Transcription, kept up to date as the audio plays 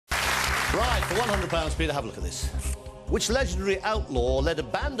Right, for £100, Peter, have a look at this. Which legendary outlaw led a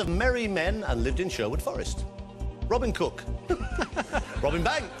band of merry men and lived in Sherwood Forest? Robin Cook, Robin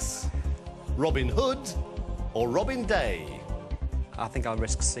Banks, Robin Hood, or Robin Day? I think I'll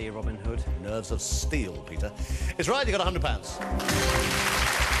risk C, Robin Hood. Nerves of steel, Peter. It's right, you got £100.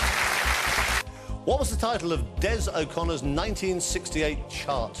 What was the title of Des O'Connor's 1968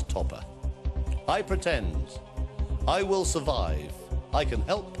 chart topper? I Pretend, I Will Survive, I Can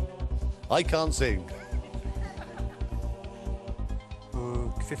Help, I Can't Sing.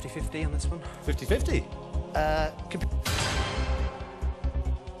 50-50 on this one. 50-50.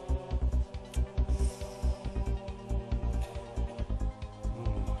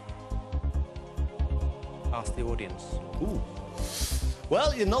 Ask the audience. Ooh.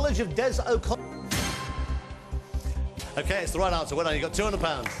 Well, your knowledge of Des O'Connor... OK, it's the right answer. Well done, you got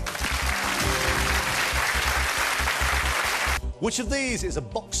 £200. Which of these is a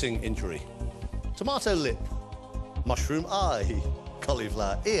boxing injury? Tomato lip, mushroom eye,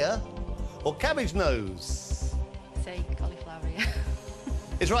 cauliflower ear, or cabbage nose? Say cauliflower ear.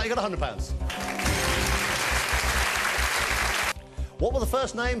 It's right, you got £100. What were the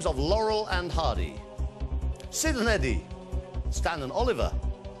first names of Laurel and Hardy? Sid and Eddie, Stan and Oliver,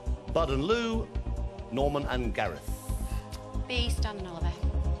 Bud and Lou, Norman and Gareth. B, Stan and Oliver.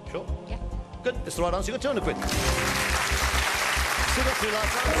 Sure? Yeah. Good, it's the right answer. You got £200. Still got two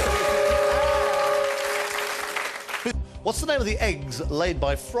last answers. What's the name of the eggs laid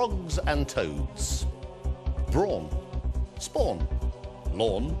by frogs and toads? Brawn, spawn,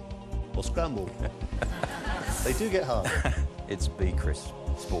 lawn, or scramble? They do get hard. It's B, Chris.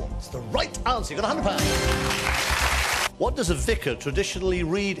 Spawn. It's the right answer. You got £100. What does a vicar traditionally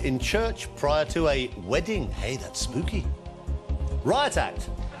read in church prior to a wedding? Hey, that's spooky. Riot Act,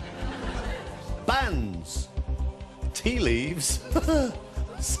 bands, tea leaves,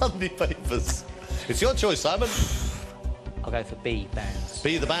 Sunday papers. It's your choice, Simon. I'll go for B, bands.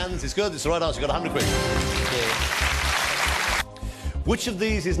 B, the bands. It's good. It's the right answer. You got £100. Yeah. Which of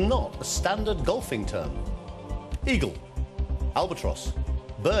these is not a standard golfing term? Eagle, albatross,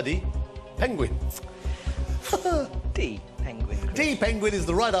 birdie, penguin. D, penguin. Chris. D, penguin is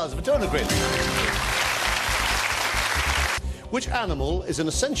the right answer for £200. Which animal is an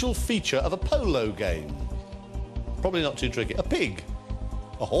essential feature of a polo game? Probably not too tricky. A pig,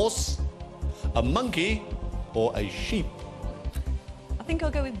 a horse, a monkey, or a sheep? I think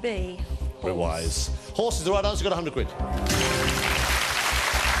I'll go with B. Very wise. Horse is the right answer. You got £100.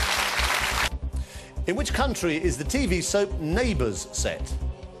 In which country is the TV soap Neighbours set?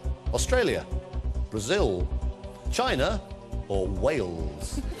 Australia, Brazil, China, or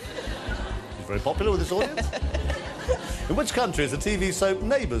Wales? He's very popular with this audience. In which country is the TV soap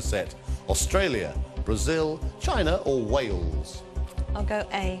Neighbours set? Australia, Brazil, China, or Wales? I'll go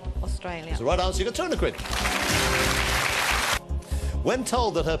A, Australia. That's the right answer. You got £200. When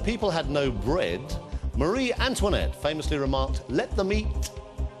told that her people had no bread, Marie Antoinette famously remarked, "Let them eat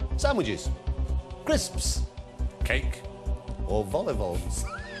sandwiches, crisps, cake, or vol-au-vents."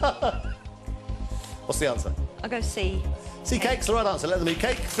 What's the answer? I'll go C. See, cake's the right answer. Let them eat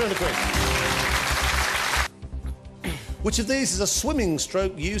cake. £300. Which of these is a swimming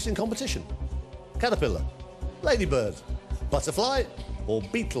stroke used in competition? Caterpillar, ladybird, butterfly, or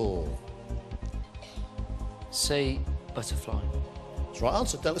beetle? C, butterfly. That's the right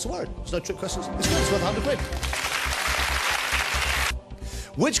answer. Don't listen worried. There's no trick questions. It's good. It's worth £100.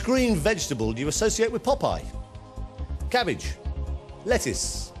 Which green vegetable do you associate with Popeye? Cabbage,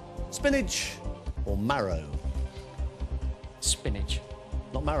 lettuce, spinach, or marrow? Spinach.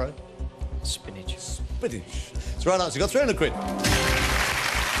 Not marrow. Spinach. Spinach. That's the right answer. You got £300.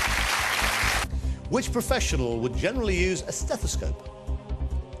 Which professional would generally use a stethoscope?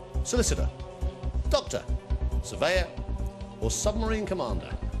 Solicitor, doctor, surveyor, or submarine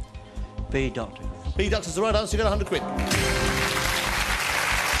commander? B, doctor. B, doctor's the right answer. You got £100.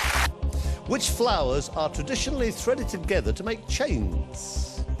 Which flowers are traditionally threaded together to make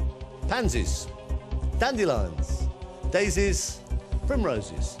chains? Pansies, dandelions, daisies,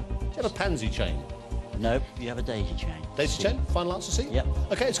 primroses. Do you have a pansy chain? Nope, you have a daisy chain. Daisy C. chain? Final answer, C? Yep.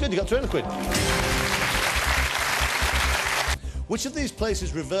 OK, it's good. You got £300. Which of these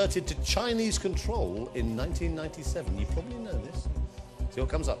places reverted to Chinese control in 1997? You probably know this. See what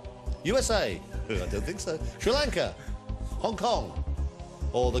comes up. USA? I don't think so. Sri Lanka? Hong Kong?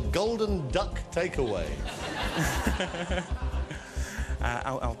 Or the Golden Duck Takeaway?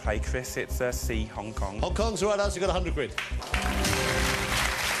 I'll play Chris. It's C, Hong Kong. Hong Kong's the right answer. You got £100.